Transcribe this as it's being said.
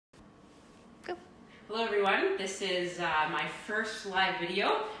Go. Hello everyone, this is my first live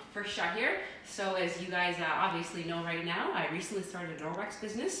video, first shot here. So as you guys obviously know right now, I recently started a Norwex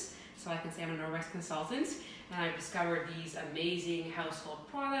business, so I can say I'm a Norwex consultant, and I've discovered these amazing household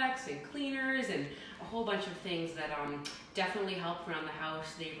products and cleaners and a whole bunch of things that definitely help around the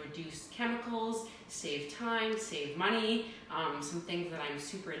house. They reduce chemicals, save time, save money, some things that I'm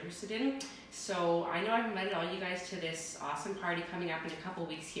super interested in. So I know I've invited all you guys to this awesome party coming up in a couple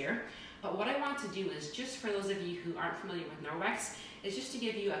weeks here. But what I want to do is, just for those of you who aren't familiar with Norwex, is just to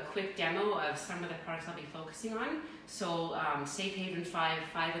give you a quick demo of some of the products I'll be focusing on. So Safe Haven 5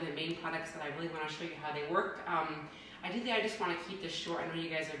 of the main products that I really want to show you how they work. Ideally, I just want to keep this short. I know you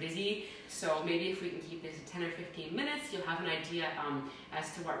guys are busy, so maybe if we can keep this at 10 or 15 minutes, you'll have an idea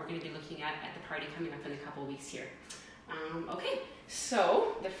as to what we're going to be looking at the party coming up in a couple weeks here. Okay,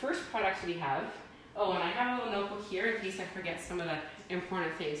 so the first product we have, oh, and I have a little notebook here in case I forget some of the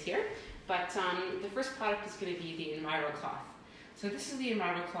important things here. But the first product is going to be the Enviro cloth. So this is the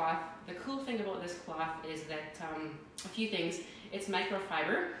Enviro cloth. The cool thing about this cloth is that a few things. It's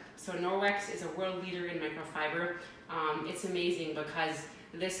microfiber. So Norwex is a world leader in microfiber. It's amazing because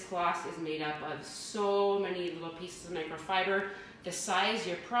this cloth is made up of so many little pieces of microfiber. The size,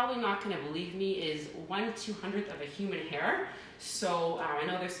 you're probably not going to believe me, is 1/200th of a human hair. So I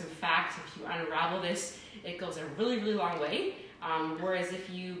know there's some facts. If you unravel this, it goes a really, really long way. Whereas if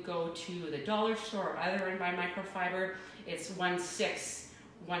you go to the dollar store or other and buy microfiber, it's 1/6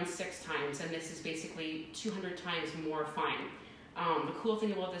 times, and this is basically 200 times more fine. The cool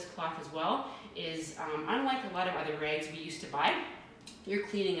thing about this cloth as well is, unlike a lot of other rags we used to buy, you're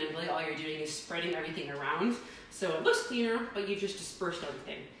cleaning and really all you're doing is spreading everything around. So it looks cleaner, but you've just dispersed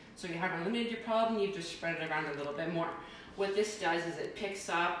everything. So you haven't eliminated your problem, you've just spread it around a little bit more. What this does is it picks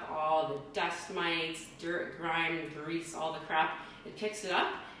up all the dust mites, dirt, grime, grease, all the crap. It picks it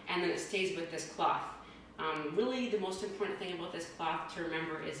up and then it stays with this cloth. Really the most important thing about this cloth to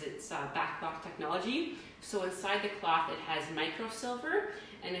remember is its backlock technology. So inside the cloth it has microsilver,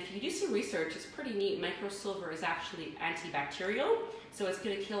 and if you do some research, it's pretty neat. Microsilver is actually antibacterial, so it's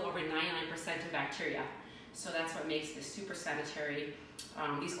going to kill over 99% of bacteria. So that's what makes this super sanitary.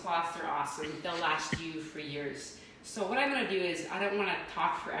 These cloths are awesome. They'll last you for years. So what I'm going to do is, I don't want to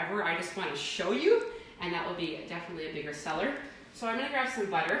talk forever, I just want to show you, and that will be definitely a bigger seller. So I'm going to grab some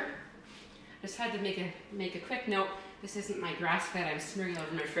butter. Just had to make a quick note. This isn't my grass-fed I'm smearing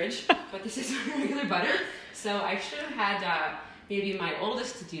over my fridge, but this is regular butter. So I should have had maybe my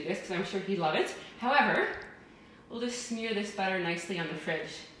oldest to do this, because I'm sure he'd love it. However, we'll just smear this butter nicely on the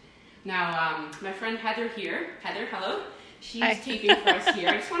fridge. Now, my friend Heather here, Heather, hello. She's taping for us here.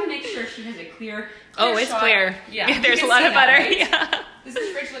 I just want to make sure she has a clear Oh, it's shot. clear. Yeah, there's a lot of butter. Right? Yeah. Does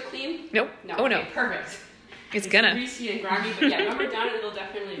this fridge look clean? Nope. No. Oh, Okay, no. perfect. It's gonna. Greasy and grimy, but yeah, when we're done, it'll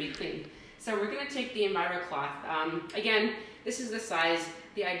definitely be clean. So we're going to take the Enviro cloth. Again, this is the size.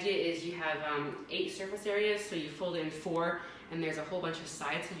 The idea is you have 8 surface areas, so you fold it in 4, and there's a whole bunch of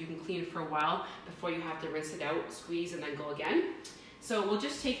sides, so you can clean it for a while before you have to rinse it out, squeeze, and then go again. So we'll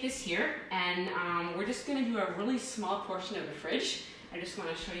just take this here, and we're just going to do a really small portion of the fridge. I just want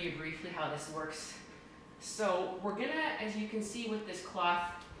to show you briefly how this works. So we're going to, as you can see with this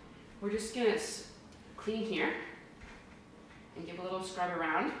cloth, we're just going to clean here and give a little scrub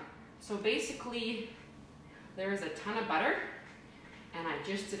around. So basically, there is a ton of butter, and I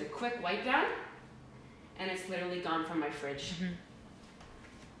just did a quick wipe down, and it's literally gone from my fridge. Mm-hmm.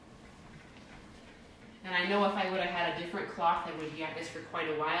 And I know if I would have had a different cloth, I would be at this for quite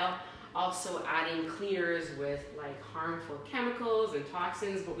a while. Also adding cleaners with like harmful chemicals and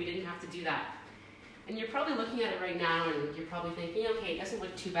toxins, but we didn't have to do that. And you're probably looking at it right now, and you're probably thinking, okay, it doesn't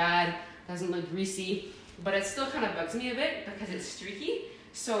look too bad, doesn't look greasy, but it still kind of bugs me a bit because it's streaky.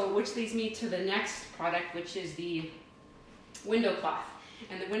 So, which leads me to the next product, which is the window cloth.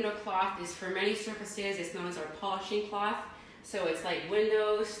 And the window cloth is for many surfaces. It's known as our polishing cloth. So it's like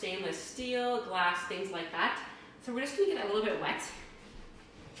windows, stainless steel, glass, things like that. So we're just going to get a little bit wet.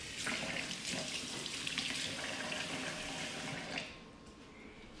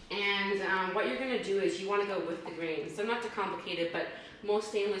 And what you're going to do is you want to go with the grain. So not too complicated, but most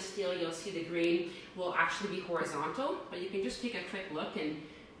stainless steel, you'll see the grain will actually be horizontal, but you can just take a quick look, and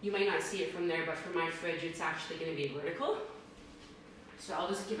you might not see it from there, but for my fridge, it's actually going to be vertical. So I'll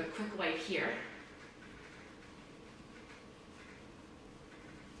just give a quick wipe here.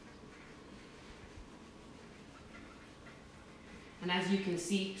 And as you can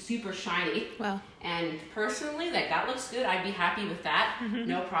see, super shiny. Wow. And personally, like, that looks good. I'd be happy with that,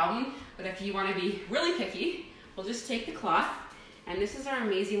 no problem. But if you want to be really picky, we'll just take the cloth. And this is our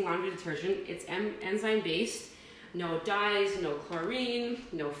amazing laundry detergent. It's enzyme based. No dyes, no chlorine,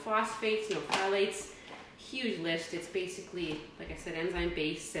 no phosphates, no phthalates. Huge list. It's basically, like I said, enzyme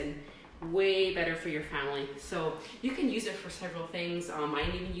based and way better for your family. So you can use it for several things. I'm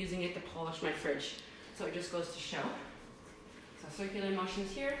even using it to polish my fridge. So it just goes to show. So circular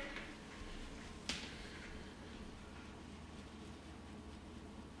motions here.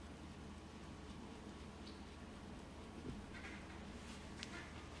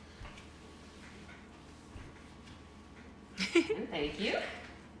 And thank you.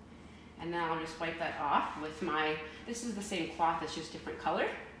 And now I'll just wipe that off with my, this is the same cloth, it's just different color.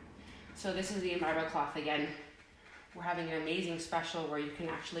 So this is the Enviro cloth again. We're having an amazing special where you can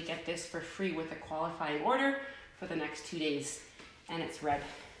actually get this for free with a qualifying order for the next 2 days. And it's red,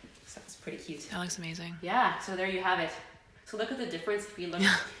 so it's pretty cute. That looks amazing. Yeah, so there you have it. So look at the difference if you look,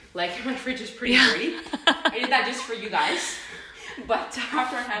 like my fridge is pretty dirty. I did that just for you guys. But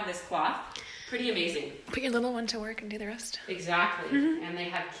after I have this cloth, pretty amazing. Put your little one to work and do the rest. Exactly. And they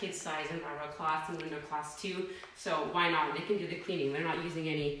have kid size Enviro cloths and window cloths too. So why not? They can do the cleaning. They're not using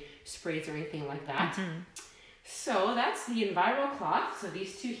any sprays or anything like that. So that's the Enviro cloth. So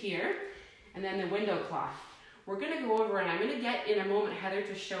these two here, and then the window cloth. We're going to go over, and I'm going to get in a moment Heather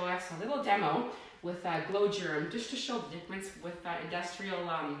to show us a little demo with Glow Germ, just to show the difference with industrial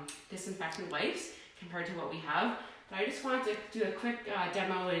disinfectant wipes compared to what we have. But I just wanted to do a quick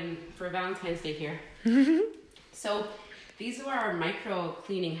demo for Valentine's Day here. So these are our micro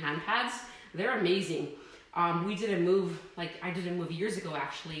cleaning hand pads. They're amazing. We did a move, like I did a move years ago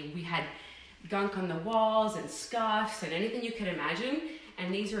actually. We had gunk on the walls and scuffs and anything you could imagine.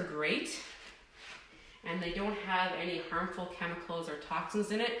 And these are great. And they don't have any harmful chemicals or toxins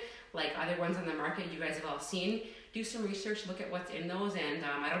in it like other ones on the market you guys have all seen. Do some research, look at what's in those, and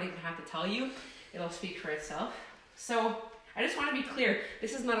I don't even have to tell you. It'll speak for itself. So I just want to be clear,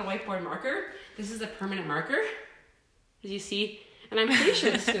 this is not a whiteboard marker. This is a permanent marker, as you see. And I'm pretty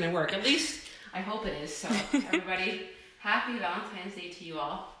sure this is going to work. At least I hope it is. So everybody, happy Valentine's Day to you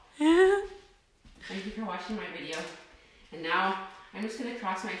all. Thank you for watching my video. And now I'm just going to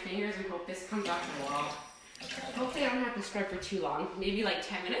cross my fingers and hope this comes off the wall. Hopefully I don't have to scrub for too long. Maybe like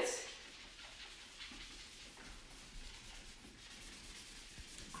 10 minutes.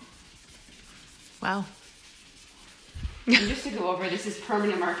 Wow. And just to go over, this is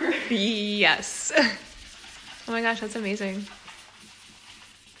permanent marker. Yes. Oh my gosh, that's amazing.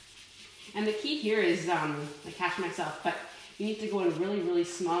 And the key here is, I catch myself, but you need to go in really, really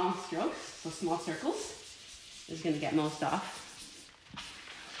small strokes, so small circles. This is going to get most off.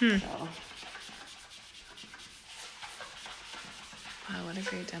 So. Wow, what a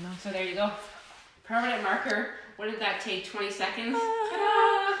great demo. So there you go. Permanent marker. What did that take? 20 seconds?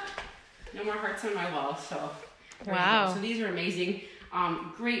 No more hearts on my wall. So wow. So these are amazing.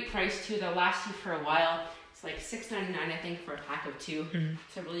 Great price too. They'll last you for a while. It's like $6.99 I think for a pack of 2.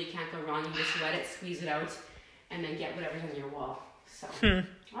 So really you can't go wrong. You just wet it, squeeze it out, and then get whatever's on your wall. So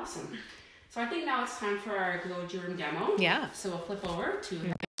awesome. So I think now it's time for our Glow Germ demo. Yeah. So we'll flip over to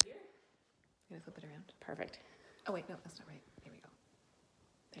here. I'm gonna flip it around. Perfect. Oh wait, no, that's not right. Here we go.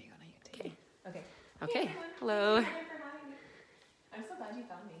 There you go. Now you can take it. Okay. Okay. Hey, hello. Thank you for having me. I'm so glad you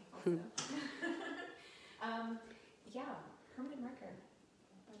found me. Also. Yeah, permanent marker.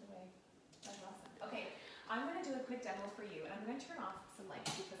 By the way, that's awesome. Okay, I'm going to do a quick demo for you, and I'm going to turn off some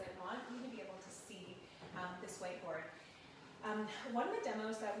lights because I want you to be able to see this whiteboard. One of the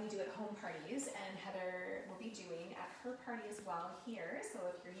demos that we do at home parties, and Heather will be doing at her party as well here,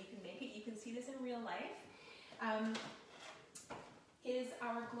 so if you can make it, you can see this in real life, is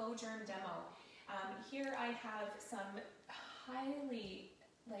our Glow Germ demo. Here I have some highly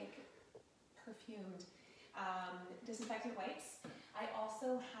perfumed disinfectant wipes. I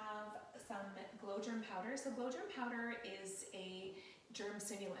also have some Glow Germ powder. So Glow Germ powder is a germ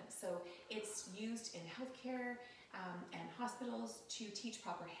simulant. So it's used in healthcare and hospitals to teach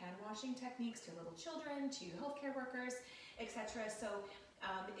proper hand washing techniques to little children, to healthcare workers, etc. So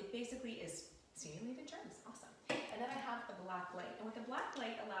it basically is simulated germs. Awesome. And then I have a black light. And what the black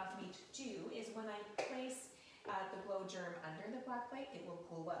light allows me to do is when I place the Glow Germ under the black light, it will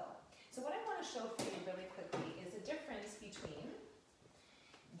glow. So what I want to show for you really quickly is the difference between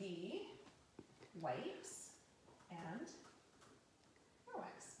the wipes and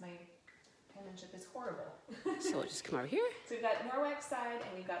Norwex. My penmanship is horrible. So we'll just come over here. So we've got Norwex side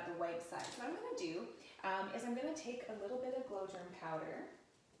and we've got the wipe side. So what I'm going to do is I'm going to take a little bit of Glow Germ powder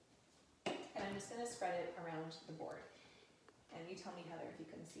and I'm just going to spread it around the board. And you tell me, Heather, if you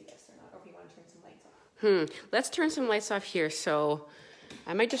can see this or not, or if you want to turn some lights off. Let's turn some lights off here. So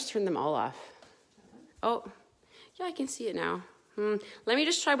I might just turn them all off. Oh, yeah, I can see it now. Let me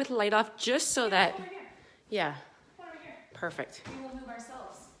just try with the light off just so that, yeah, Perfect. We will move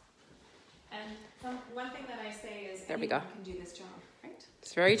ourselves. And one thing that I say is There we go. anyone can do this job, right?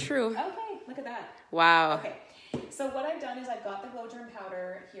 It's very true. Okay, look at that. Wow. Okay, so what I've done is I've got the glow germ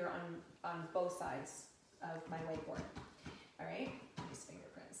powder here on both sides of my whiteboard. All right, these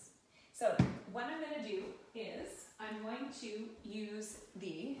fingerprints. So what I'm going to do is I'm going to use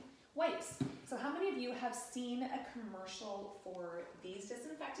the wipes. So how many of you have seen a commercial for these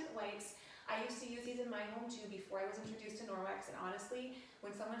disinfectant wipes? I used to use these in my home too before I was introduced to Norwex, and honestly,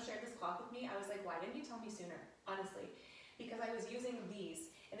 when someone shared this cloth with me, I was like, why didn't you tell me sooner? Honestly, because I was using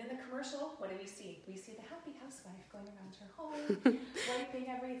these. And in the commercial, what do we see? We see the happy housewife going around her home, wiping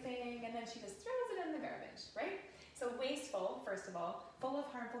everything, and then she just throws it in the garbage, right? So wasteful, first of all, full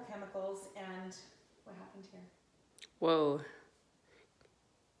of harmful chemicals, and what happened here? Whoa.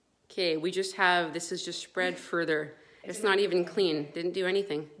 Okay, we just have, this is just spread further. It's not even clean. Didn't do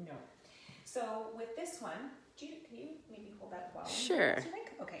anything. No. So with this one, can you maybe hold that while? Sure.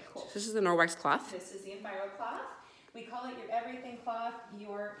 Okay, cool. This is the Norwex cloth. This is the Enviro cloth. We call it your everything cloth,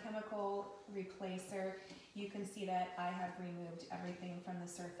 your chemical replacer. You can see that I have removed everything from the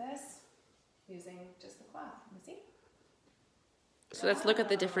surface using just the cloth. Let me see. So let's look at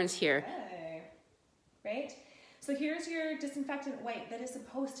the difference here. Okay. Right? So here's your disinfectant wipe that is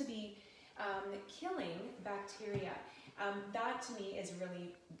supposed to be killing bacteria. That to me is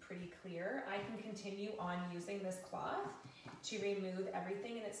really pretty clear. I can continue on using this cloth to remove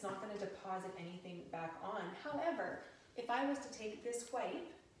everything, and it's not going to deposit anything back on. However, if I was to take this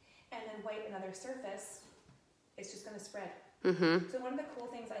wipe and then wipe another surface, it's just going to spread. So one of the cool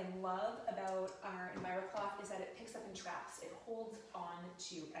things I love about our Enviro cloth is that it picks up and traps. It holds on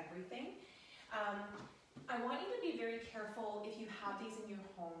to everything. I want you to be very careful if you have these in your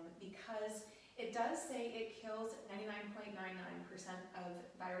home, because it does say it kills 99.99% of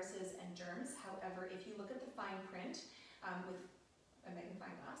viruses and germs. However, if you look at the fine print with a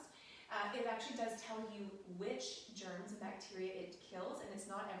magnifying glass, it actually does tell you which germs and bacteria it kills, and it's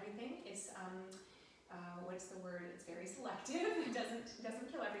not everything. It's what's the word? It's very selective. It doesn't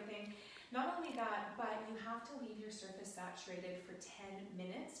kill everything. Not only that, but you have to leave your surface saturated for 10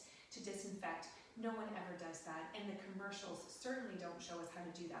 minutes to disinfect. No one ever does that, and the commercials certainly don't show us how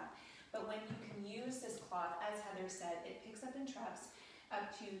to do that. But when you can use this cloth, as Heather said, it picks up and traps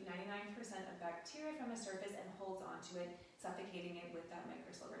up to 99% of bacteria from a surface and holds onto it, suffocating it with that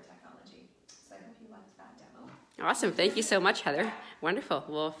microsilver technology. So I hope you liked that demo. Awesome. Thank you so much, Heather. Wonderful.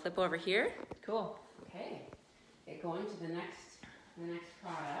 We'll flip over here. Cool. Okay. Going to the next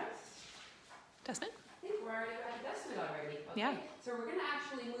product. Dustbin? I think we're already at the dustbin already. Okay. Yeah. So we're going to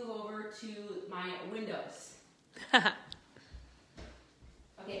actually move over to my windows.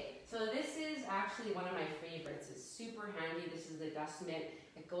 Okay, so this is actually one of my favorites. It's super handy. This is the dust mitt.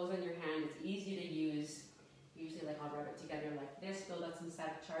 It goes on your hand. It's easy to use. Usually, I'll rub it together like this, build up some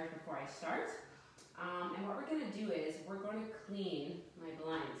static charge before I start. And what we're going to do is we're going to clean my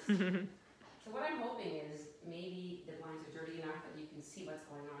blinds. So what I'm hoping is maybe the blinds are dirty enough that you can see what's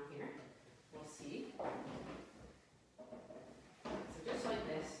going on here. We'll see. So just like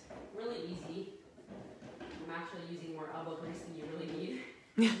this, really easy. I'm actually using more elbow grease than you really need.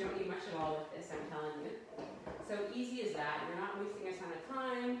 You don't need much at all with this, I'm telling you. So easy as that. You're not wasting a ton of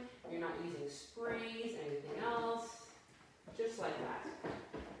time. You're not using sprays, anything else. Just like that.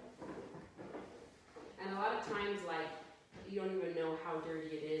 And a lot of times, like, you don't even know how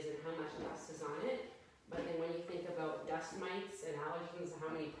dirty it is and how much dust is on it. But then when you think about dust mites and allergens and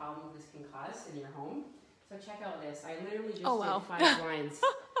how many problems this can cause in your home. So check out this. I literally just did 5 blinds.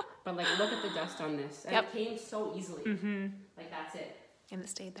 But like, look at the dust on this. And it came so easily. Like, that's it. And it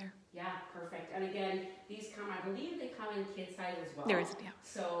stayed there. Yeah, perfect. And again, these come, I believe they come in kid size as well. There is, yeah.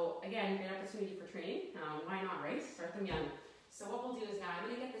 So again, great opportunity for training. Why not, right? Start them young. So what we'll do is now I'm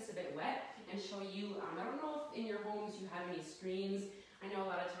going to get this a bit wet and show you, I don't know if in your homes you have any screens. I know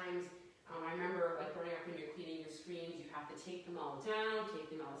a lot of times, I remember like growing up when you're cleaning your screens, you have to take them all down, take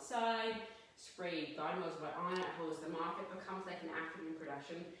them outside, spray God knows what on it, hose them off. It becomes like an afternoon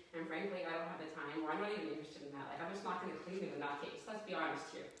production. And frankly, I don't have the time, or I'm not even interested in that. Like, I'm just not going to clean them in that case. Let's be honest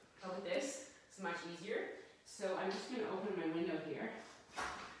here. But with this, it's much easier. So I'm just going to open my window here,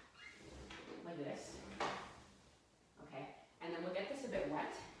 like this. Okay, and then we'll get this a bit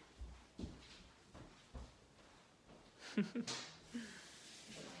wet.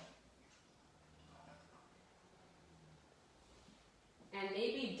 And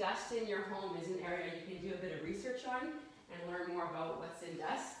maybe dust in your home is an area you can do a bit of research on and learn more about what's in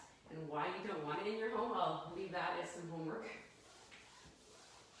dust and why you don't want it in your home. I'll leave that as some homework.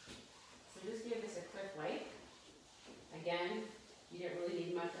 So just give this a quick wipe. Again, you don't really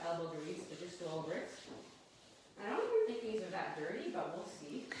need much elbow grease, but just go over it. And I don't even think these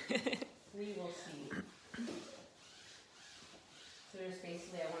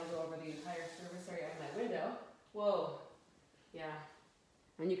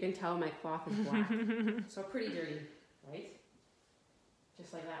And you can tell my cloth is black. So pretty dirty, right?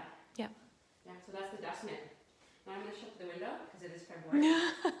 Just like that. Yeah. Yeah, so that's the dust mitt. Now I'm going to shut the window because it is February.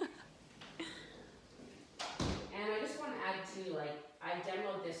 And I just want to add too, like, I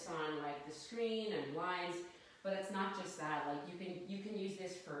demoed this on like the screen and lines, but it's not just that. Like you can use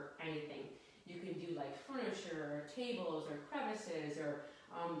this for anything. You can do like furniture or tables or crevices or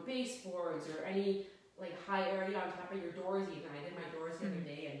baseboards or any like high area on top of your doors even. I did my doors the other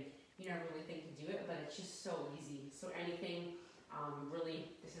day and you never really think to do it, but it's just so easy. So anything, really,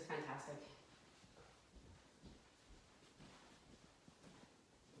 this is fantastic.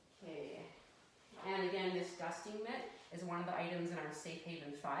 Okay, and again, this dusting mitt is one of the items in our Safe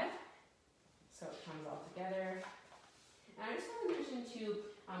Haven 5. So it comes all together. And I just want to mention too,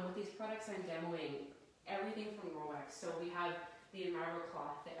 with these products I'm demoing, everything from Norwex. So we have the marble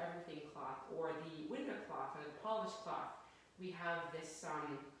cloth, the everything cloth, or the window cloth, or the polished cloth. We have this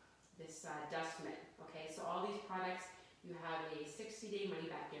dust mitt. Okay, so all these products, you have a 60-day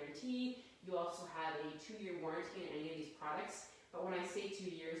money-back guarantee. You also have a 2-year warranty on any of these products. But when I say 2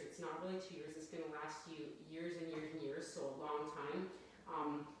 years, it's not really 2 years. It's going to last you years and years and years, so a long time.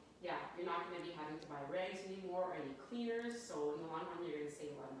 Yeah, you're not going to be having to buy rags anymore or any cleaners, so in the long run, you're going to save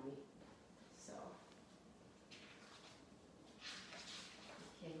a lot of money. So,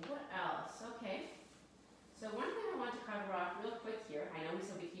 okay, what else? Okay, so one thing I want to cover off real quick here, I know we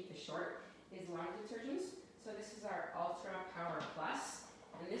said we keep this short, is laundry detergents. So this is our Ultra Power Plus,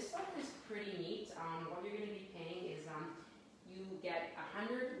 and this stuff is pretty neat. What you're going to be paying is you get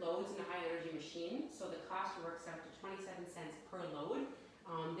 100 loads in a high energy machine, so the cost works out to 27 cents per load.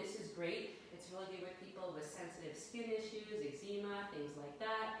 This is great. It's really good with people with sensitive skin issues, eczema, things like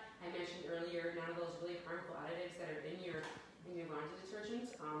that. I mentioned earlier, none of those really harmful additives that are in your laundry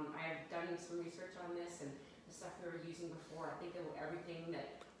detergent. I've done some research on this and the stuff we were using before. I think about everything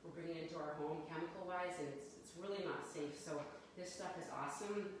that we're bringing into our home chemical-wise, and it's really not safe. So this stuff is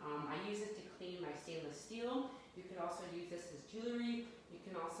awesome. I use it to clean my stainless steel. You can also use this as jewelry. You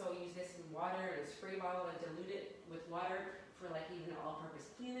can also use this in water in a spray bottle and dilute it with water for like even an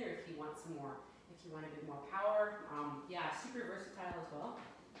all-purpose cleaner if you want some more, if you want a bit more power. Yeah, super versatile as well.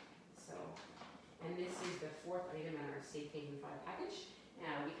 So, and this is the 4th item in our Safe Haven 5 package.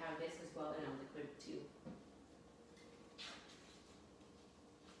 And we have this as well in a liquid too.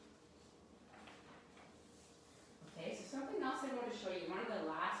 Okay, so something else I want to show you, one of the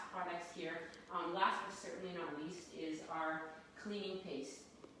last products here, last but certainly not least, is our cleaning paste.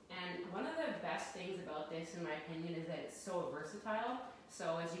 And one of the best things about this, in my opinion, is that it's so versatile.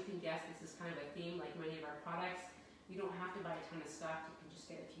 So as you can guess, this is kind of a theme like many of our products. You don't have to buy a ton of stuff. You can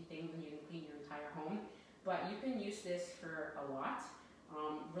just get a few things and you can clean your entire home. But you can use this for a lot.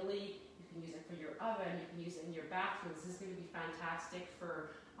 Really, you can use it for your oven. You can use it in your bathroom. This is going to be fantastic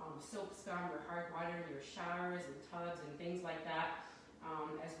for soap scum or hard water in your showers and tubs and things like that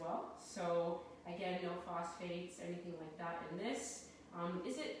as well. So again, no phosphates, anything like that in this.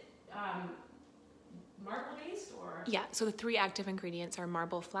 Is it marble based or? Yeah, so the 3 active ingredients are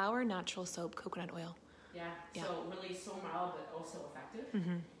marble flour, natural soap, coconut oil. Yeah, so really so mild but also effective.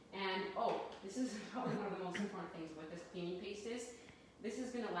 Mm-hmm. And this is probably one of the most important things with this cleaning paste is, this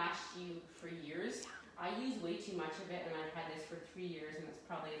is going to last you for years. I use way too much of it and I've had this for 3 years and it's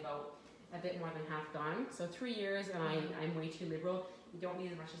probably about a bit more than half gone. So 3 years and I'm way too liberal. You don't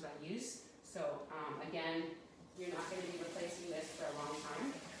need as much as I use. So again, you're not going to be replacing this for a long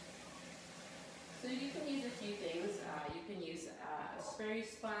time. So you can use a few things. You can use a spray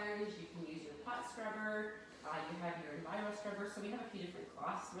sponge, you can use your pot scrubber, you have your Enviro scrubber. So we have a few different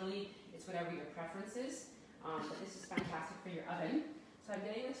cloths. Really, it's whatever your preference is. But this is fantastic for your oven. So I'm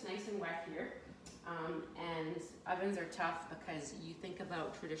getting this nice and wet here. And ovens are tough because you think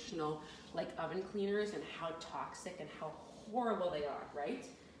about traditional like oven cleaners and how toxic and how horrible they are, right?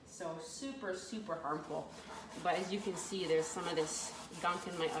 So super, super harmful. But as you can see, there's some of this gunk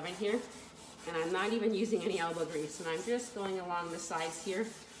in my oven here. And I'm not even using any elbow grease. And I'm just going along the sides here.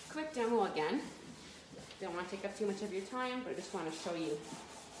 Quick demo again. Don't want to take up too much of your time, but I just want to show you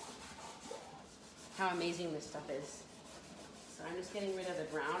how amazing this stuff is. So I'm just getting rid of the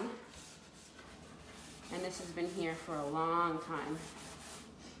brown. And this has been here for a long time.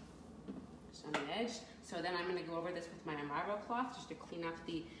 Just on the edge. So then I'm going to go over this with my marble cloth just to clean up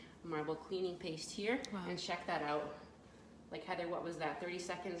the marble cleaning paste here. Wow. And check that out. Like Heather, what was that? 30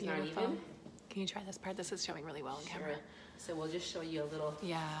 seconds, beautiful. Not even? Can you try this part? This is showing really well on camera. So we'll just show you a little,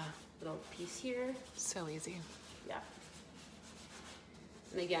 little piece here. So easy. Yeah.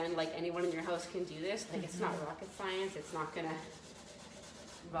 And again, like anyone in your house can do this. Like it's not rocket science. It's not going to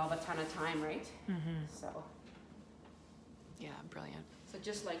involve a ton of time, right? So. Yeah, brilliant. So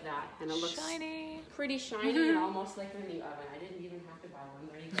just like that, and it looks shiny, pretty shiny and almost like a new oven. I didn't even have to buy one.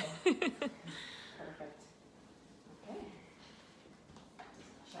 There you go. Perfect. Okay.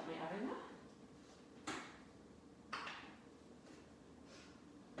 Shut my oven now.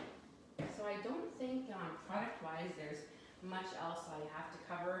 So I don't think product-wise there's much else I have to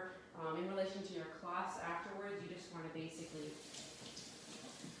cover. In relation to your cloths afterwards, you just want to basically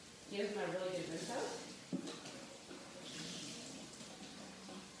give them a really good rinse out.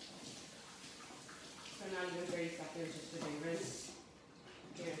 So not even 30 seconds, just a big rinse.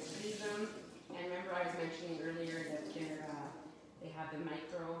 You're going to leave them. And remember I was mentioning earlier that they have the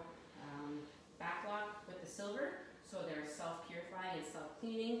micro backlock with the silver. So they're self-purifying and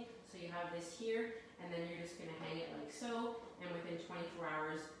self-cleaning. So you have this here, and then you're just going to hang it like so. And within 24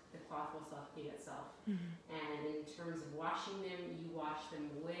 hours, the cloth will self-clean itself. And in terms of washing them, you wash them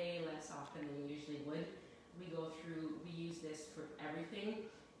way less often than you usually would. We use this for everything.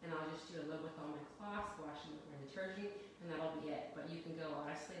 And I'll just do a little with all my cloths, wash them with my detergent, and that'll be it. But you can go,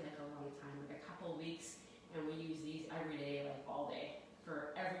 honestly, like a long time, like a couple of weeks, and we use these every day, like all day,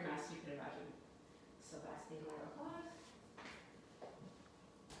 for every mess you could imagine. So that's the amount of cloth.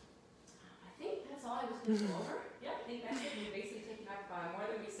 I think that's all I was going to go over. Yeah, I think that's it. We've basically taken up more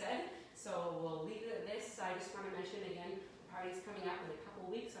than we said. So we'll leave it at this. I just want to mention again, the party's coming up in a couple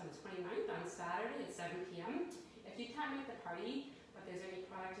of weeks on the 29th on Saturday at 7 p.m. If you can't make the party, but there's any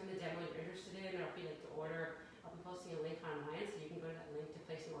product in the demo you're interested in, or if you'd like to order, I'll be posting a link online, so you can go to that link to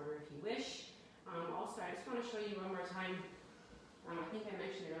place an order if you wish. Also, I just want to show you one more time, I think I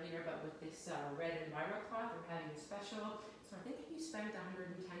mentioned earlier, but with this red Enviro cloth, we're having a special. So I think if you spend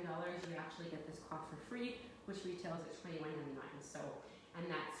 $110, you actually get this cloth for free, which retails at $21.99. So, and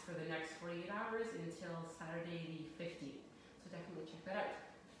that's for the next 48 hours until Saturday the 15th. So definitely check that out.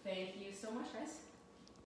 Thank you so much, guys.